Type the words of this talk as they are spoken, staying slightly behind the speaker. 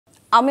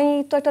আমি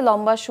তো একটা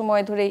লম্বা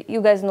সময় ধরে,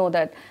 you guys know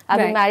that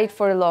I've been married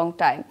for a long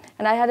time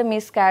and I had a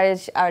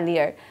miscarriage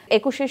earlier.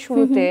 21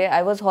 শুরুতে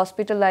I was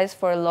hospitalized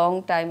for a long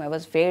time. I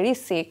was very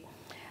sick.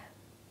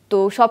 তো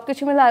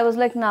সবকিছু মিলে I was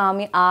like না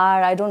আমি আর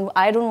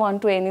I don't want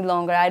to any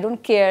longer. I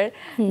don't care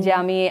যে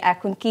আমি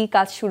এখন কি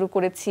কাজ শুরু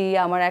করেছি,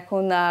 আমার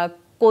এখন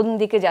কোন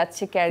দিকে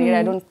যাচ্ছে career,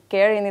 I don't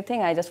care anything.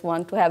 I just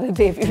want to have a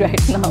baby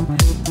right now.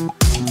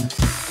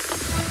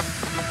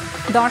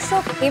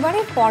 দর্শক, এবারে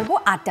পর্ব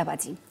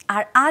আড্ডাবাজি।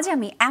 আর আজ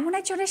আমি এমন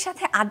একজনের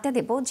সাথে আড্ডা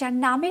দেব যার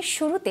নামের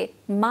শুরুতে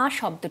মা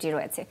শব্দটি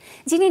রয়েছে,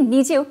 যিনি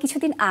নিজেও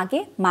কিছুদিন আগে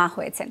মা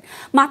হয়েছেন।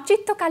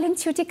 মাতৃত্বকালীন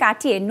ছুটি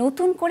কাটিয়ে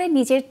নতুন করে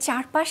নিজের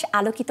চারপাশ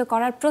আলোকিত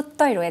করার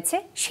প্রত্যয় রয়েছে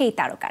সেই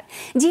তারকার,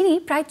 যিনি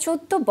প্রায়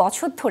 14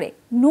 বছর ধরে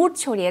নূর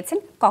ছড়িয়েছেন,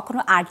 কখনো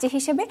আরজে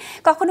হিসেবে,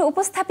 কখনো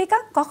উপস্থাপিকা,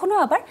 কখনো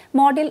আবার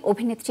মডেল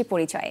অভিনেত্রী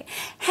পরিচয়ে।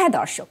 হ্যাঁ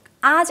দর্শক,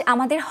 আজ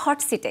আমাদের হট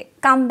সিটে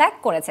কামব্যাক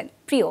করেছেন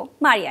প্রিয়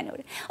মারিয়ানুর।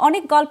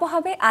 অনেক গল্প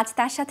হবে আজ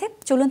তার সাথে।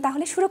 চলুন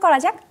তাহলে শুরু করা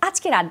যাক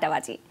আজকের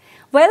আড্ডাবাজি।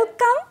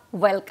 ওয়েলকাম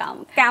ওয়েলকাম,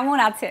 কেমন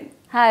আছেন?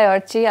 হাই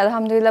অর্চি,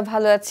 আলহামদুলিল্লাহ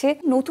ভালো আছি।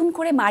 নতুন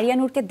করে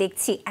মারিয়ানুরকে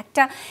দেখছি,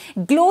 একটা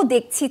গ্লো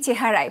দেখছি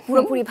চেহারায়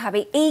পুরোপুরি ভাবে।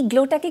 এই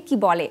গ্লোটাকে কি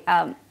বলে?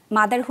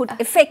 মাদারহুড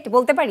এফেক্ট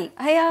বলতে পারি?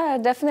 হ্যাঁ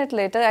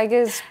ডেফিনেটলি, এটা আই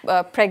গেস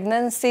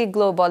প্রেগন্যান্সি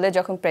গ্লো বলে,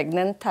 যখন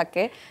প্রেগন্যান্ট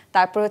থাকে।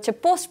 তারপর হচ্ছে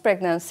পোস্ট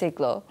প্রেগন্যান্সি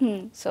গ্লো।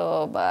 সো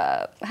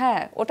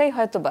হ্যাঁ ওটাই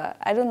হয়তো বা,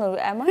 I don't know,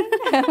 am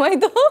I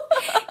তো।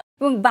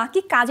 এবং বাকি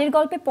কাজের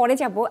গল্পে পরে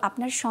যাব।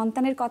 আপনার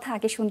সন্তানের কথা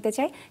আগে শুনতে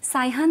চাই।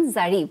 সাইহান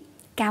জারিব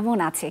কেমন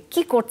আছে,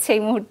 কি করছে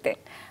এই মুহূর্তে?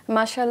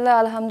 মাশাআল্লাহ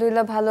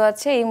আলহামদুলিল্লাহ ভালো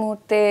আছে। এই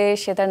মুহূর্তে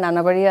সে তার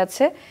নানা বাড়ি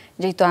আছে,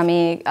 যেহেতু আমি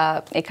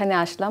এখানে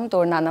আসলাম তো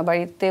নানা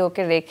বাড়িতে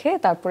ওকে রেখে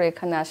তারপরে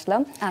এখানে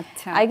আসলাম।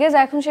 আচ্ছা, আই গেস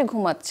এখন সে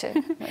ঘুমাচ্ছে,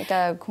 এটা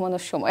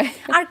ঘুমানোর সময়।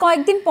 আর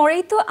কয়েকদিন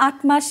পরেই তো 8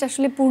 মাস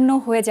আসলে পূর্ণ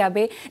হয়ে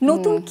যাবে।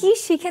 নতুন কি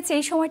শিখেছে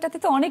এই সময়টাতে?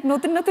 তো অনেক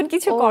নতুন নতুন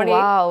কিছু করে।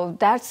 Wow,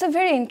 that's a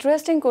very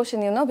interesting question,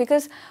 you know,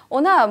 because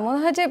ওনা মনে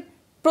হয় যে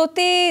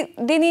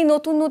প্রতিদিনই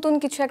নতুন নতুন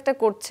কিছু একটা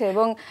করছে।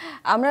 এবং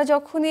আমরা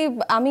যখনই,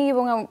 আমি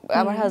এবং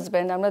আমার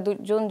হাজব্যান্ড, আমরা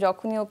দুজন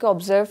যখনই ওকে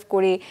অবজার্ভ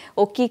করি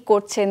ও কি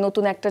করছে,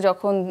 নতুন একটা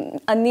যখন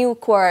নিউ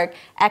কোয়ার্ক,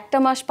 একটা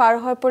মাস পার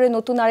হওয়ার পরে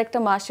নতুন আরেকটা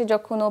মাসে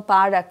যখন ও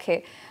পা রাখে,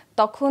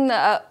 তখন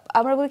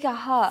আমরা বলি কি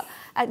আহা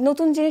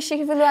নতুন জিনিস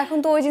শিখে ফেলো, এখন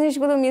তো ওই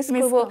জিনিসগুলো মিস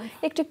করবো।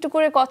 একটু একটু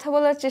করে কথা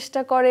বলার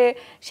চেষ্টা করে,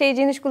 সেই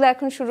জিনিসগুলো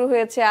এখন শুরু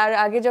হয়েছে। আর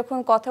আগে যখন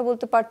কথা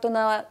বলতে পারতো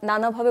না,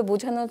 নানাভাবে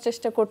বোঝানোর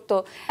চেষ্টা করতো,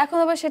 এখন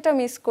আবার সেটা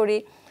মিস করি।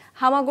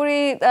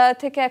 হামাগুড়ি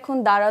থেকে এখন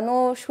দাঁড়ানো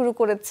শুরু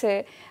করেছে,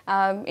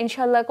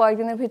 ইনশাল্লাহ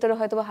কয়েকদিনের ভিতরে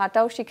হয়তো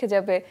হাঁটাও শিখে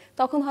যাবে।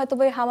 তখন হয়তো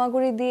ওই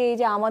হামাগুড়ি দিয়ে এই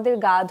যে আমাদের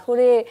গা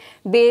ধরে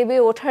বেয়ে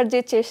বেয়ে ওঠার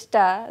যে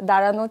চেষ্টা,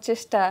 দাঁড়ানোর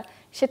চেষ্টা,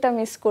 সেটা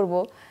মিস করব।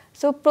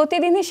 সো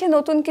প্রতিদিনই সে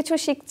নতুন কিছু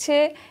শিখছে।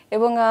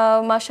 এবং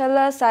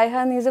মাশাআল্লাহ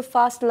Saihan is a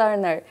fast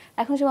learner.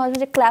 এখন সে মাঝে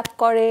মাঝে ক্ল্যাপ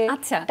করে,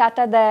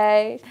 টাটা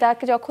দেয়।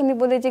 তাকে যখনই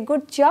বলে যে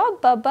গুড জব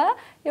বাবা,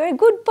 ইউ আর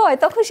গুড বয়,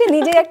 তখন সে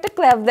নিজেই একটা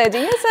ক্ল্যাপ দেয় যে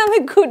yes I M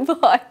a good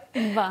boy.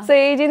 So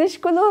এই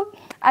জিনিসগুলো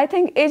আই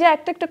থিঙ্ক, এই যে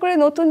একটা একটা করে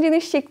নতুন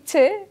জিনিস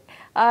শিখছে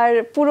আর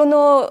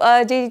পুরনো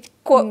যে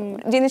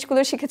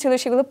জিনিসগুলো শিখেছিল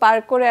সেগুলো পার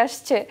করে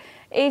আসছে,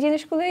 এই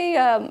জিনিসগুলোই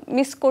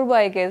মিস করবো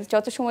আই গেস।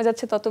 যত সময়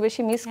যাচ্ছে তত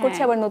বেশি মিস করছে,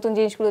 আবার নতুন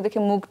জিনিসগুলো দেখে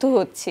মুগ্ধ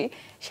হচ্ছি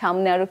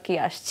সামনে আরো কি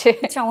আসছে।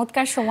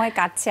 চমৎকার সময়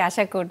কাটছে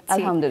আশা করছি।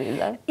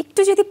 আলহামদুলিল্লাহ।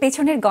 একটু যদি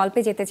পেছনের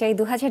গল্পে যেতে চাই,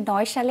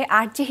 2009 সালে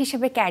আরজে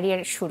হিসেবে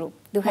ক্যারিয়ার শুরু,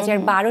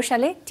 2012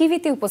 সালে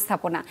টিভিতে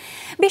উপস্থাপনা,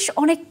 বেশ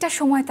অনেকটা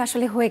সময় তো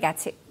আসলে হয়ে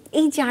গেছে।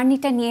 এই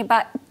জার্নিটা নিয়ে বা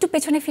একটু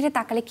পেছনে ফিরে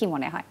তাকালে কি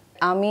মনে হয়?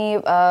 আমি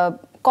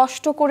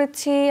কষ্ট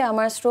করেছি,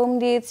 আমার শ্রম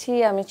দিয়েছি,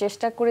 আমি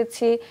চেষ্টা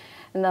করেছি,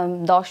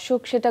 দর্শক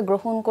সেটা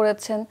গ্রহণ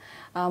করেছেন,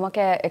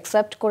 আমাকে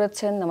অ্যাকসেপ্ট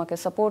করেছেন, আমাকে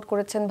সাপোর্ট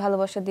করেছেন,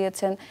 ভালোবাসা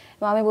দিয়েছেন।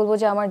 এবং আমি বলবো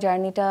যে আমার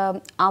জার্নিটা,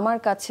 আমার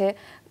কাছে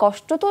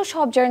কষ্ট তো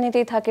সব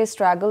জার্নিতেই থাকে,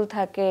 স্ট্রাগল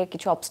থাকে,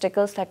 কিছু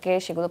অবস্টেকলস থাকে,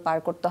 সেগুলো পার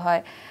করতে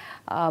হয়।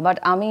 বাট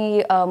আমি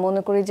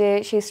মনে করি যে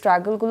সেই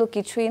স্ট্রাগলগুলো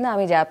কিছুই না,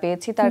 আমি যা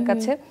পেয়েছি তার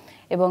কাছে।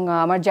 এবং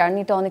আমার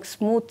জার্নিটা অনেক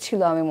স্মুথ ছিল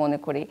আমি মনে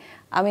করি।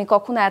 আমি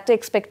কখনো এত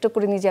এক্সপেক্টও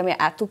করিনি যে আমি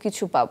এত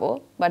কিছু পাবো,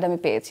 বাট আমি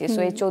পেয়েছি। সো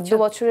এই 14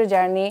 বছরের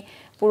জার্নি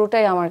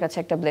পুরোটাই আমার কাছে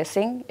একটা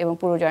ব্লেসিং, এবং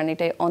পুরো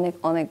জার্নিটাই অনেক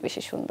অনেক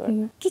বেশি সুন্দর।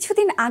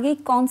 কিছুদিন আগে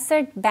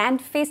কনসার্ট ব্যান্ড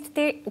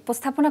ফেস্টে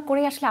উপস্থাপনা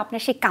করে আসলে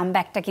আপনার সেই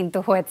কামব্যাকটা কিন্তু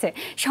হয়েছে।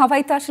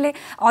 সবাই তো আসলে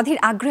অধীর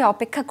আগ্রহে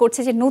অপেক্ষা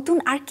করছে যে নতুন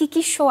আর কি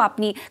কি শো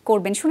আপনি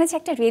করবেন। শুনেছি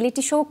একটা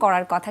রিয়েলিটি শো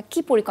করার কথা, কি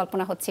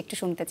পরিকল্পনা হচ্ছে একটু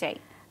শুনতে চাই।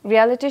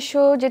 রিয়ালিটি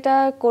শো যেটা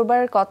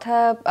করবার কথা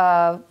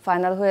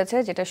ফাইনাল হয়েছে,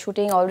 যেটা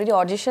শুটিং অলরেডি,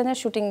 অডিশনের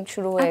শুটিং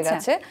শুরু হয়ে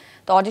গেছে।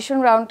 তো অডিশন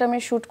রাউন্ডটা আমি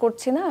শুট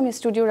করছি না, আমি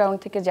স্টুডিও রাউন্ড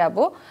থেকে যাব।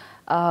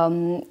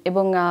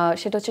 এবং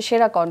সেটা হচ্ছে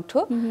সেরা কণ্ঠ।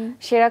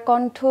 সেরা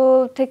কণ্ঠ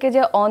থেকে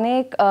যে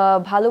অনেক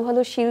ভালো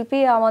ভালো শিল্পী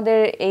আমাদের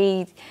এই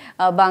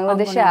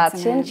বাংলাদেশে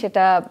আছেন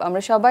সেটা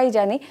আমরা সবাই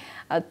জানি।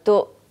 তো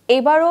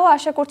এবারও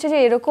আশা করছি যে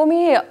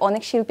এরকমই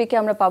অনেক শিল্পীকে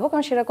আমরা পাবো,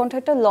 কারণ সেরা কণ্ঠ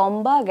একটা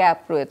লম্বা গ্যাপ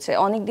রয়েছে,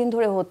 অনেক দিন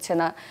ধরে হচ্ছে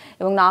না।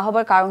 এবং না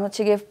হবার কারণ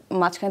হচ্ছে গিয়ে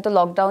মাঝখানে তো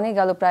লকডাউনেই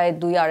গেল প্রায়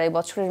 2-2.5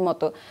 বছরের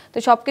মতো। তো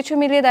সবকিছু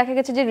মিলিয়ে দেখা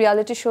গেছে যে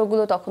রিয়ালিটি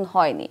শোগুলো তখন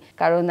হয়নি,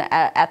 কারণ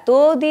এত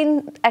দিন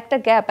একটা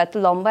গ্যাপ, এত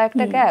লম্বা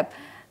একটা গ্যাপ।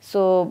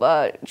 সো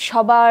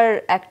সবার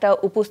একটা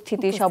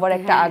উপস্থিতি, সবার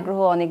একটা আগ্রহ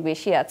অনেক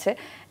বেশি আছে,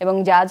 এবং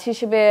জাজ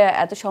হিসেবে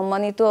এত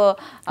সম্মানিত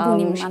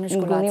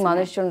গুণী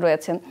মানুষজন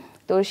রয়েছেন,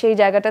 তো সেই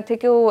জায়গাটা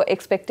থেকেও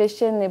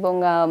এক্সপেকটেশন এবং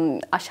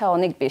আশা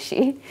অনেক বেশি।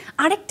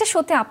 আরেকটা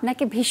শোতে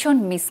আপনাকে ভীষণ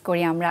মিস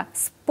করি আমরা,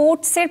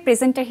 স্পোর্টসের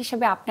প্রেজেন্টার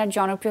হিসেবে আপনার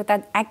জনপ্রিয়তা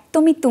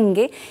একদমই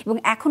তুঙ্গে এবং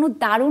এখনো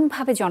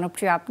দারুণভাবে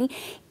জনপ্রিয় আপনি।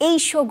 এই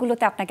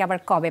শোগুলোতে আপনাকে আবার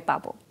কবে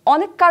পাবো?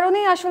 অনেক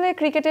কারণেই আসলে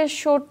ক্রিকেটের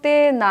শোতে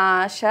না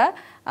আসা,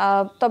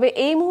 তবে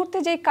এই মুহূর্তে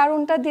যে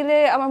কারণটা দিলে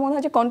আমার মনে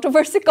হয় যে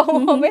কন্ট্রোভার্সি কম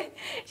হবে,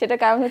 সেটা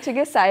কারণ হচ্ছে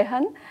গিয়ে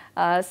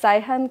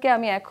সাইহানকে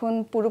আমি এখন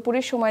পুরোপুরি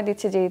সময়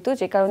দিচ্ছি, যেহেতু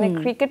যে কারণে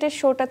ক্রিকেটের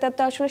শোটাতে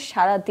তো আসলে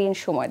সারাদিন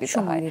সময় দিতে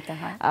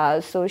হয়,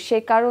 সো সে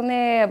কারণে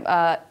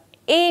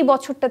এই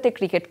বছরটাতে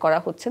ক্রিকেট করা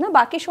হচ্ছে না।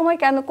 বাকি সময়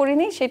কেন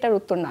করিনি সেটার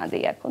উত্তর না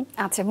দিই এখন।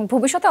 আচ্ছা, এবং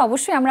ভবিষ্যতে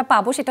অবশ্যই আমরা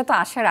পাবো, সেটা তো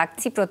আশা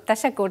রাখছি,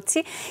 প্রত্যাশা করছি।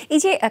 এই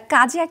যে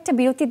কাজে একটা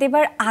বিরতি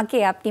দেবার আগে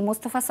আপনি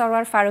Mostafa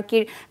Sarwar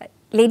ফারুকীর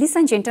ladies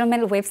and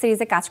gentleman web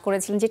সিরিজে কাজ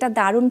করেছিলেন, যেটা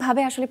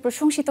দারুণভাবে আসলে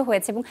প্রশংসিত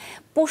হয়েছে এবং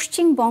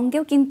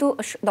পশ্চিমবঙ্গেও কিন্তু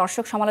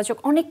দর্শক সমালোচক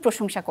অনেক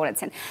প্রশংসা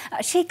করেছেন।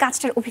 সেই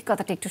কাজটার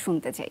অভিজ্ঞতাটা একটু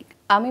শুনতে চাই।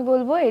 আমি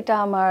বলবো এটা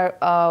আমার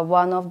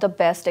one of the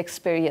best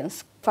experience.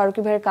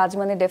 Farooki ভাইয়ের কাজ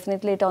মানে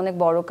ডেফিনেটলি এটা অনেক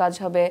বড় কাজ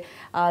হবে,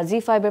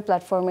 জি5-এর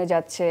প্ল্যাটফর্মে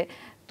যাচ্ছে,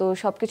 তো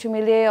সব কিছু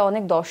মিলিয়ে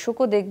অনেক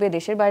দর্শকও দেখবে,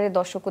 দেশের বাইরের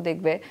দর্শকও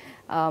দেখবে,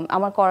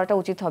 আমার করাটা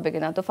উচিত হবে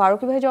কিনা। তো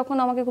ফারুকী ভাই যখন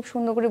আমাকে খুব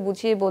সুন্দর করে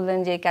বুঝিয়ে বললেন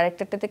যে এই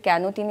ক্যারেক্টারটাতে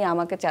কেন তিনি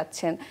আমাকে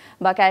চাচ্ছেন,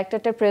 বা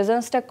ক্যারেক্টারটার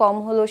প্রেজেন্সটা কম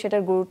হলো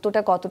সেটার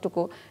গুরুত্বটা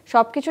কতটুকু,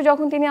 সব কিছু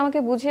যখন তিনি আমাকে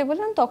বুঝিয়ে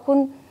বললেন, তখন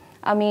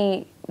আমি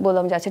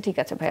বললাম যে আচ্ছা ঠিক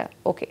আছে ভাইয়া,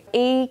 ওকে।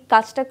 এই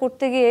কাজটা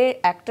করতে গিয়ে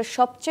একটা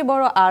সবচেয়ে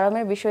বড়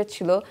আরামের বিষয়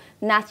ছিল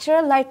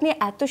ন্যাচারাল লাইট নিয়ে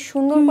এত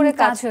সুন্দর করে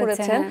কাজ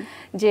করেছেন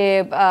যে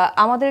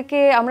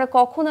আমরা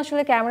কখন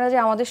আসলে ক্যামেরা যে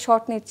আমাদের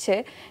শট নিচ্ছে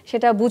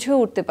সেটা বুঝে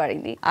উঠতে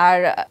পারিনি। আর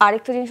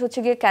আরেকটা জিনিস হচ্ছে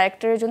গিয়ে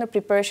ক্যারেক্টারের জন্য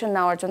প্রিপারেশন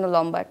নেওয়ার জন্য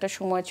লম্বা একটা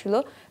সময় ছিল,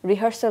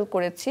 রিহার্সাল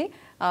করেছি,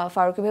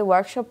 ফারুকী ভাই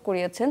ওয়ার্কশপ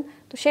করিয়েছেন,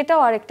 তো সেটাও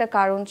আরেকটা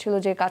কারণ ছিল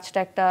যে কাজটা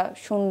একটা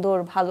সুন্দর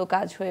ভালো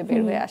কাজ হয়ে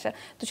বের হয়ে আসা।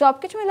 তো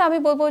সবকিছু মিলে আমি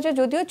বলবো যে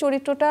যদিও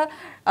চরিত্রটা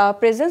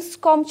প্রেজেন্স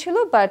কম ছিল,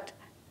 but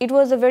it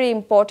was a very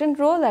important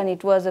role and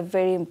it was a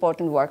very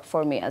important work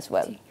for me as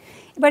well.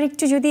 এবার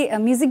একটু যদি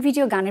মিউজিক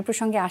ভিডিও গানের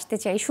প্রসঙ্গে আসতে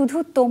চাই, শুধু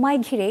তোমায়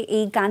ঘিরে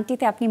এই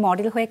গানটিতে আপনি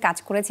মডেল হয়ে কাজ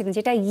করেছিলেন,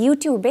 যেটা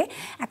ইউটিউবে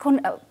এখন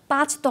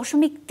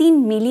 5.3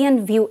 মিলিয়ন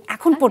ভিউ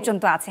এখন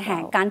পর্যন্ত আছে।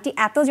 হ্যাঁ, গানটি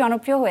এত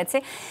জনপ্রিয় হয়েছে।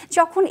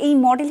 যখন এই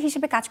মডেল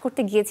হিসেবে কাজ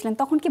করতে গিয়েছিলেন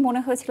তখন কি মনে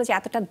হয়েছিল যে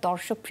এতটা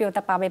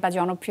দর্শকপ্রিয়তা পাবে বা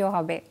জনপ্রিয়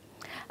হবে?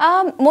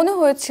 মনে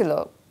হয়েছিল।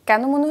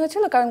 কেন মনে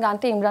হয়েছিল? কারণ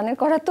গানটা ইমরানের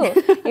করা, তো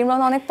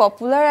ইমরান অনেক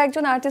পপুলার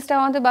একজন আর্টিস্ট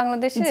আমাদের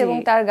বাংলাদেশে, এবং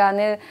তার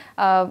গানের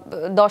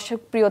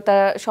দর্শকপ্রিয়তা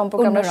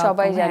সম্পর্কে আমরা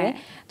সবাই জানি।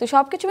 তো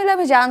সবকিছু মিলে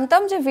আমি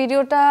জানতাম যে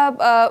ভিডিওটা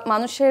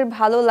মানুষের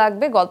ভালো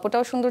লাগবে,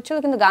 গল্পটাও সুন্দর ছিল,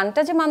 কিন্তু গানটা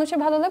যে মানুষের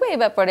ভালো লাগবে এই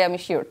ব্যাপারে আমি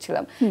শিওর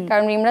ছিলাম।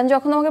 কারণ ইমরান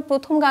যখন আমাকে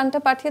প্রথম গানটা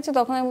পাঠিয়েছে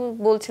তখন আমি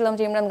বলছিলাম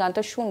যে ইমরান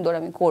গানটা সুন্দর,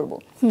 আমি করব।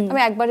 আমি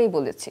একবারই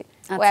বলেছি,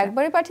 ও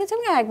একবারই পাঠিয়েছে,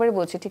 আমি একবারই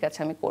বলছি ঠিক আছে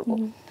আমি করব।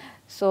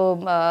 সো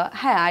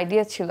হ্যাঁ,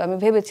 আইডিয়া ছিল, আমি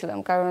ভেবেছিলাম,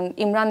 কারণ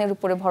ইমরানের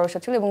উপরে ভরসা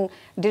ছিল, এবং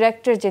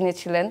ডিরেক্টর যিনি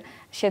ছিলেন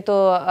সে তো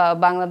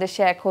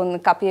বাংলাদেশে এখন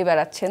কাঁপিয়ে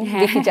বেড়াচ্ছেন,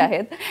 বিকি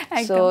জাহেদ।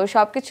 সো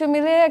সবকিছু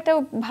মিলে একটা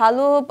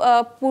ভালো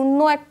পূর্ণ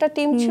একটা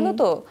টিম ছিল।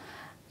 তো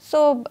সো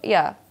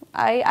ইয়া,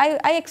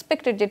 I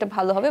expected যেটা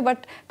ভালো হবে, বাট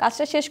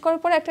কাজটা শেষ করার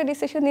পরে একটা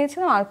ডিসিশন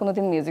নিয়েছিলাম আর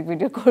কোনোদিন মিউজিক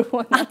ভিডিও করবো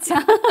না। আচ্ছা,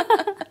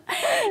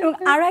 এবং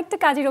আরো একটা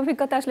কাজের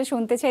অভিজ্ঞতা আসলে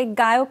শুনতে চাই।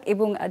 গায়ক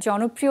এবং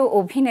জনপ্রিয়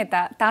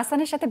অভিনেতা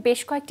তাহসানের সাথে বেশ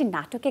কয়েকটি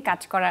নাটকে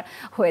কাজ করা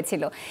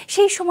হয়েছিল,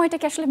 সেই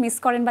সময়টাকে আসলে মিস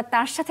করেন বা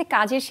তার সাথে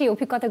কাজের সেই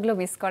অভিজ্ঞতাগুলো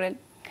মিস করেন?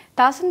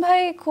 তাহসান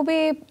ভাই খুবই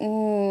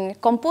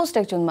কম্পোজড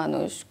একজন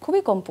মানুষ,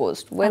 খুবই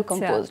কম্পোজড, ওয়েল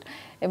কম্পোজড,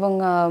 এবং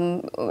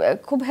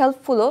খুব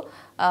হেল্পফুলও।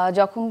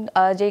 যখন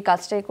যেই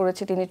কাজটাই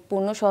করেছে তিনি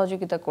পূর্ণ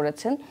সহযোগিতা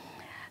করেছেন।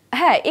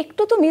 হ্যাঁ,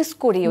 একটু তো মিস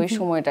করি ওই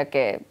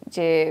সময়টাকে,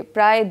 যে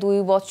প্রায় 2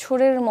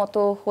 বছরের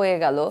মতো হয়ে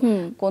গেল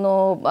কোনো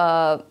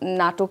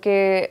নাটকে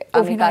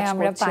আমি কাজ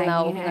করছি না,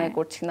 অভিনয়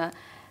করছি না।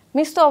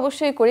 মিস তো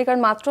অবশ্যই করি,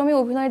 কারণ মাত্র আমি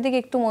অভিনয়ের দিকে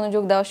একটু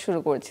মনোযোগ দেওয়া শুরু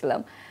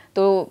করেছিলাম,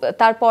 তো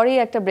তারপরেই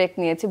একটা ব্রেক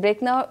নিয়েছি।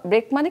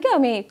 ব্রেক মানে কি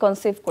আমি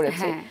কনসিভ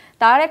করেছি।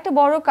 তার একটা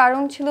বড়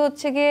কারণ ছিল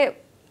হচ্ছে গিয়ে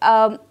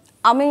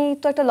আমি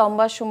তো একটা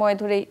লম্বা সময়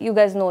ধরে, you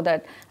guys know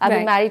that I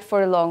been married for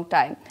a long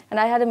time and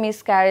I had a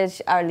miscarriage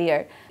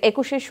earlier.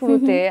 21-এর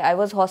শুরুতে I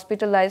was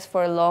hospitalised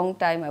for a long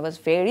time, I was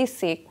very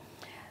sick.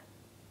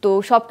 তো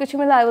সবকিছু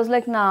মিলে আই ওয়াজ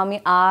লাইক না, আমি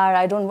আর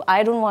I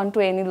don't want to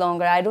any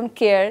longer, I don't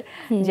care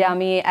যে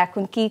আমি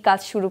এখন কি কাজ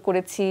শুরু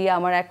করেছি,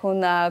 আমার এখন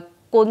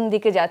কোন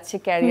দিকে যাচ্ছে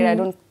career, I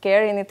don't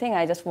care anything,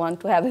 I just want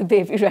to have a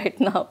baby right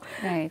now.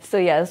 So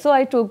yeah, so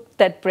I took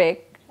that break.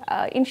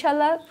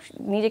 ইনশাল্লাহ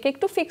নিজেকে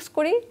একটু ফিক্স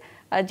করি,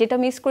 যেটা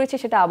মিস করেছি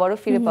সেটা আবারও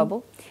ফিরে পাবো।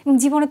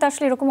 জীবনে তো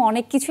আসলে এরকম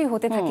অনেক কিছুই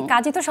হতে থাকে,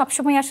 কাজে তো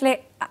সবসময় আসলে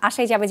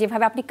আসাই যাবে,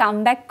 যেভাবে আপনি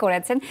কামব্যাক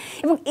করেছেন।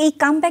 এবং এই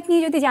কামব্যাক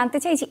নিয়ে যদি জানতে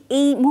চাই যে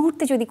এই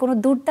মুহূর্তে যদি কোনো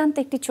দুর্দান্ত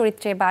একটি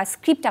চরিত্রে বা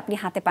স্ক্রিপ্ট আপনি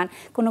হাতে পান,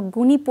 কোনো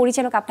গুণী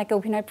পরিচালক আপনাকে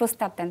অভিনয়ের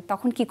প্রস্তাব দেন,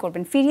 তখন কি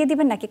করবেন? ফিরিয়ে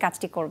দিবেন নাকি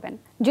কাজটি করবেন?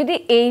 যদি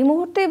এই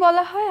মুহূর্তেই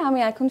বলা হয় আমি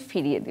এখন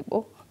ফিরিয়ে দিব।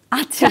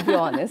 আচ্ছা, টু বি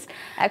অনেস্ট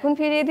এখন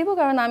ফিরিয়ে দিব,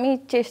 কারণ আমি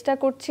চেষ্টা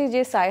করছি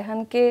যে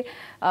সাইহানকে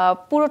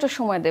পুরোটা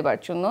সময় দেবার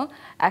জন্য।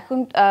 এখন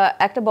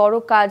একটা বড়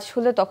কাজ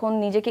হলে তখন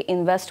নিজেকে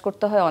ইনভেস্ট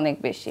করতে হয় অনেক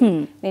বেশি,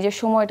 নিজের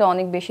সময়টা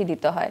অনেক বেশি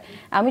দিতে হয়।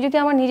 আমি যদি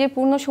আমার নিজের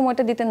পূর্ণ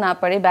সময়টা দিতে না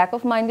পারি, ব্যাক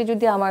অফ মাইন্ডে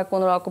যদি আমার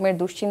কোনো রকমের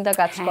দুশ্চিন্তা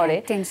কাজ করে,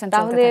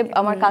 তাহলে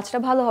আমার কাজটা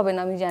ভালো হবে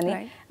না, আমি জানি।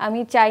 আমি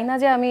চাই না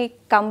যে আমি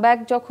কামব্যাক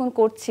যখন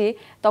করছি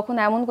তখন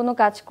এমন কোনো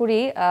কাজ করি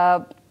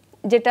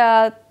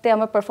যেটাতে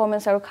আমার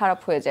পারফরমেন্স আরো খারাপ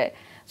হয়ে যায়।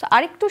 সো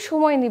আরেকটু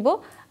সময় নিব।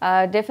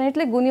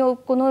 ডেফিনেটলি গুণীয়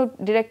কোনো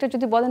ডিরেক্টর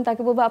যদি বলেন,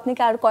 তাকে বলবো আপনি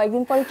কি আর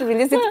কয়েকদিন পরে একটু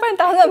রিলিজ দিতে পারেন,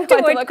 তাহলে আমি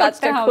হয়তো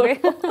কাজটা হবে।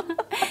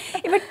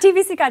 এবার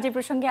টিভিসি কাজের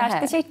প্রসঙ্গে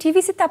আসতে চাই।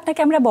 টিভিসিতে আপনাকে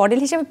আমরা মডেল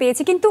হিসেবে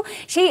পেয়েছি, কিন্তু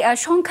সেই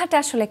সংখ্যাটা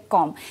আসলে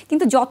কম,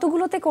 কিন্তু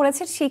যতগুলোতে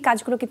করেছে সেই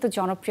কাজগুলো কিন্তু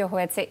জনপ্রিয়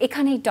হয়েছে।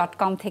 এখানেই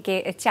 .com থেকে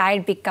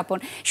চায়ের বিজ্ঞাপন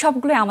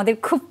সবগুলো আমাদের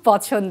খুব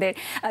পছন্দের।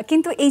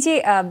 কিন্তু এই যে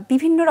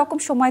বিভিন্ন রকম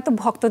সময় তো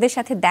ভক্তদের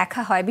সাথে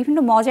দেখা হয়, বিভিন্ন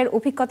মজার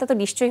অভিজ্ঞতা তো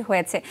নিশ্চয়ই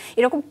হয়েছে।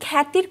 এরকম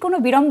খ্যাতির কোনো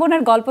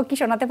বিড়ম্বনার গল্প কি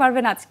শোনাতে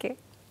পারবেন আজকে?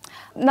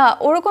 না,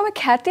 ওরকম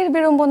খ্যাতির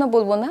বিড়ম্বনা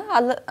বলবো না।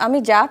 আমি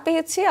যা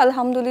পেয়েছি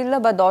আলহামদুলিল্লাহ,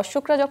 বা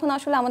দর্শকরা যখন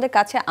আসলে আমাদের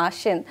কাছে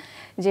আসেন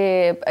যে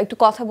একটু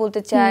কথা বলতে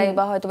চাই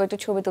বা হয়তো একটু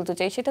ছবি তুলতে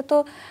চাই, সেটা তো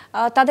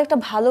তাদের একটা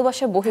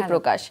ভালোবাসার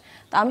বহিঃপ্রকাশ।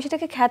 তো আমি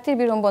সেটাকে খ্যাতির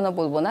বিড়ম্বনা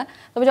বলবো না।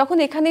 তবে যখন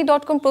এখানেই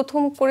 .com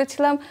প্রথম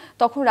করেছিলাম,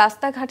 তখন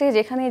রাস্তাঘাটে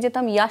যেখানে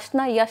যেতাম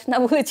ইয়াসনা ইয়াসনা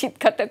বলে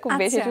চিৎকারটা খুব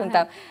বেশি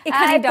শুনতাম।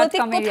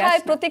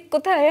 প্রতীক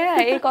কোথায়,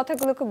 হ্যাঁ, এই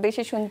কথাগুলো খুব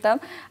বেশি শুনতাম।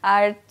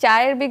 আর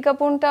চায়ের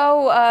বিজ্ঞাপনটাও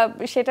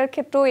সেটার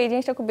ক্ষেত্রেও এই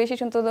জিনিসটা খুব বেশি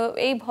শুনতে হতো,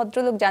 এই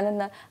ভদ্রলোক জানেন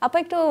না, আপা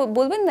একটু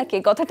বলবেন নাকি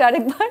কথাটা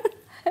আরেকবার,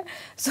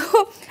 সো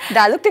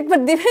ডায়লগটা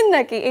একবার দিবেন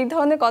নাকি, এই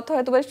ধরনের কথা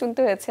হয়তো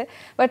শুনতে হয়েছে।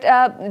 বাট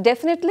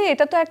ডেফিনেটলি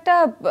এটা তো একটা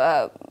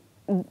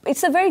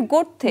it's a very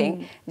good thing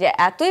যে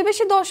এতই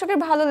বেশি দর্শকের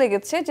ভালো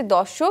লেগেছে যে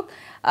দর্শক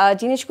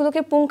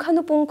জিনিসগুলোকে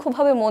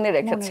পুঙ্খানুপুঙ্খভাবে মনে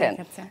রেখেছেন।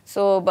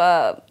 সো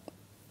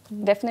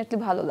ডেফিনেটলি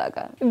ভালো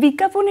লাগা।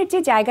 বিজ্ঞাপনের যে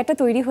জায়গাটা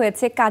তৈরি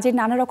হয়েছে, কাজের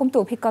নানা রকম তো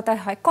অভিজ্ঞতা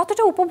হয়,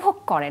 কতটা উপভোগ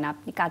করেন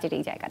আপনি কাজের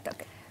এই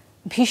জায়গাটাতে?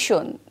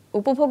 ভীষণ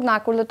উপভোগ না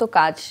করলে তো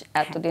কাজ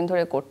এতদিন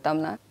ধরে করতাম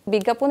না।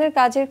 বিজ্ঞাপনের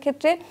কাজের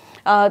ক্ষেত্রে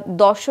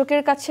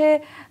দর্শকের কাছে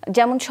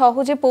যেমন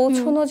সহজে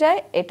পৌঁছানো যায়,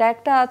 এটা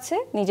একটা আছে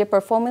নিজের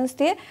পারফরমেন্স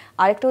দিয়ে।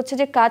 আরেকটা হচ্ছে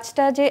যে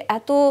কাজটা যে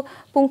এত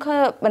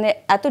মানে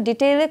এত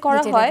ডিটেইলে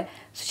করা হয়,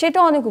 সেটা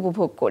অনেক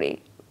উপভোগ করি।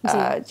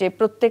 যে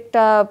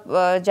প্রত্যেকটা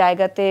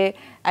জায়গাতে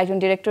একজন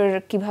ডিরেক্টর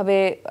কিভাবে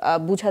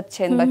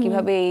বুঝাচ্ছেন বা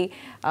কিভাবে এই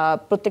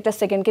প্রত্যেকটা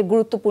সেকেন্ডকে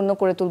গুরুত্বপূর্ণ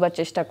করে তুলবার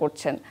চেষ্টা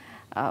করছেন,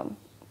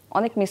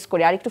 অনেক মিস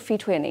করি। আর একটু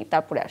ফিট হয়ে নেই,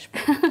 তারপরে আসবো।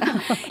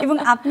 এবং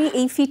আপনি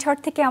এই ফিট হওয়ার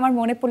থেকে আমার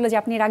মনে পড়লো যে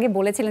আপনি এর আগে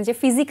বলেছিলেন যে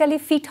ফিজিক্যালি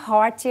ফিট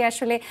হওয়ার চেয়ে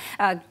আসলে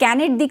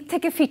জ্ঞানের দিক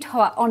থেকে ফিট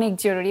হওয়া অনেক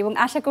জরুরি, এবং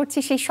আশা করছি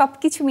সেই সব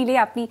কিছু মিলিয়ে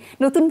আপনি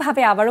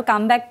নতুনভাবে আবারও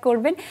কামব্যাক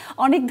করবেন।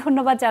 অনেক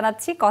ধন্যবাদ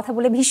জানাচ্ছি, কথা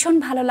বলে ভীষণ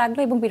ভালো লাগলো,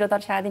 এবং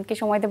বিনোদন সারাদিনকে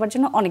সময় দেওয়ার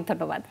জন্য অনেক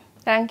ধন্যবাদ।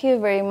 থ্যাংক ইউ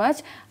ভেরি মাচ,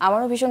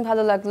 আমারও ভীষণ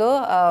ভালো লাগলো।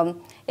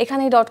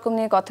 এখানেই .com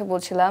নিয়ে কথা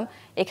বলছিলাম,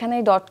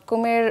 এখানেই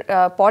 .com এর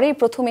পরেই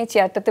প্রথম এই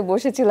চেয়ারটাতে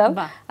বসেছিলাম,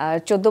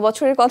 14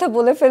 বছরের কথা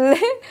বলে ফেললে।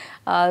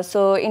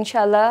 সো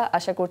ইনশাআল্লাহ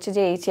আশা করছি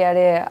যে এই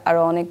চেয়ারে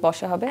আরো অনেক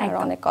বসা হবে, আরো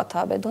অনেক কথা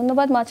হবে।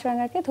 ধন্যবাদ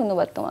মাছরাঙ্গাকে,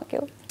 ধন্যবাদ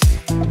তোমাকেও।